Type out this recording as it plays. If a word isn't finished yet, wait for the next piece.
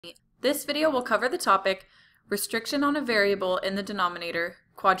This video will cover the topic, restriction on a variable in the denominator,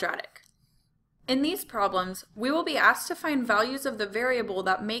 quadratic. In these problems, we will be asked to find values of the variable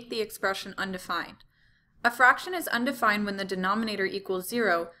that make the expression undefined. A fraction is undefined when the denominator equals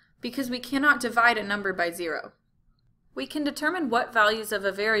 0 because we cannot divide a number by 0. We can determine what values of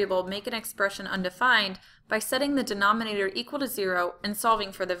a variable make an expression undefined by setting the denominator equal to 0 and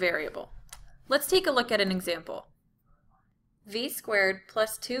solving for the variable. Let's take a look at an example. V squared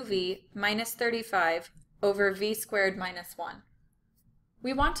plus 2v minus 35 over v squared minus 1.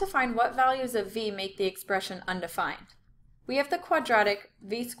 We want to find what values of v make the expression undefined. We have the quadratic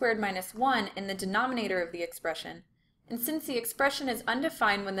v squared minus 1 in the denominator of the expression, and since the expression is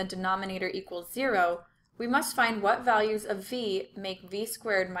undefined when the denominator equals 0, we must find what values of v make v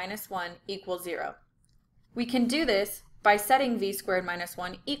squared minus 1 equal 0. We can do this by setting v squared minus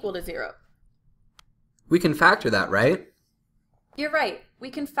 1 equal to 0. We can factor that, right? You're right. We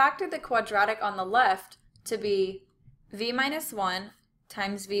can factor the quadratic on the left to be v minus 1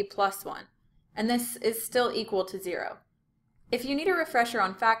 times v plus 1, and this is still equal to 0. If you need a refresher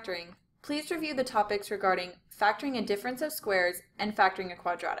on factoring, please review the topics regarding factoring a difference of squares and factoring a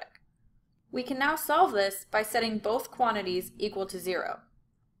quadratic. We can now solve this by setting both quantities equal to 0.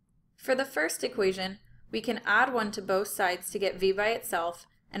 For the first equation, we can add 1 to both sides to get v by itself,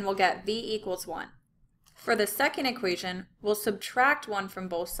 and we'll get v equals 1. For the second equation, we'll subtract 1 from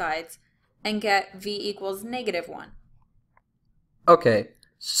both sides and get v equals negative 1. Okay,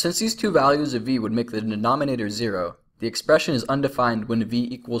 since these two values of v would make the denominator 0, the expression is undefined when v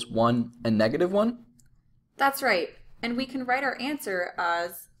equals 1 and negative 1? That's right, and we can write our answer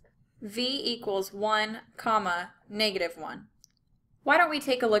as v equals 1, negative 1. Why don't we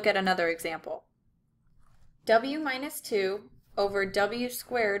take a look at another example? W minus 2 over w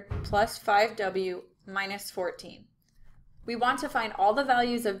squared plus 5w minus 14. We want to find all the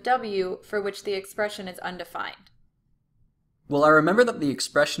values of w for which the expression is undefined. Well, I remember that the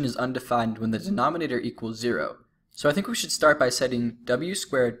expression is undefined when the denominator equals 0, so I think we should start by setting w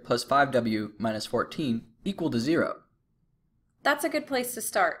squared plus 5w minus 14 equal to 0. That's a good place to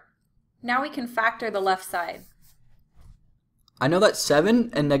start. Now we can factor the left side. I know that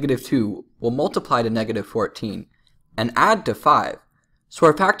 7 and negative 2 will multiply to negative 14 and add to 5, so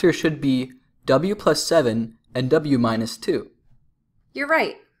our factor should be w plus 7 and w minus 2. You're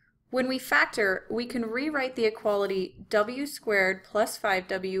right. When we factor, we can rewrite the equality w squared plus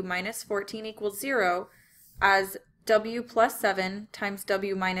 5w minus 14 equals 0 as w plus 7 times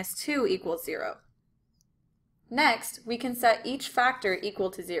w minus 2 equals 0. Next, we can set each factor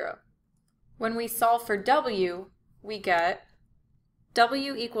equal to 0. When we solve for w, we get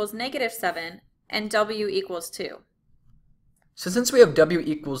w equals negative 7 and w equals 2. So since we have w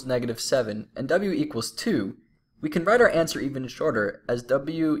equals negative 7 and w equals 2, we can write our answer even shorter as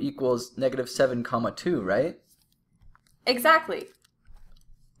w equals negative 7 comma 2, right? Exactly.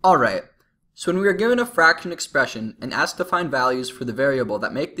 Alright, so when we are given a fraction expression and asked to find values for the variable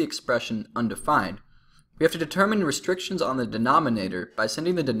that make the expression undefined, we have to determine restrictions on the denominator by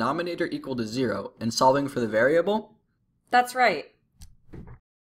setting the denominator equal to 0 and solving for the variable? That's right.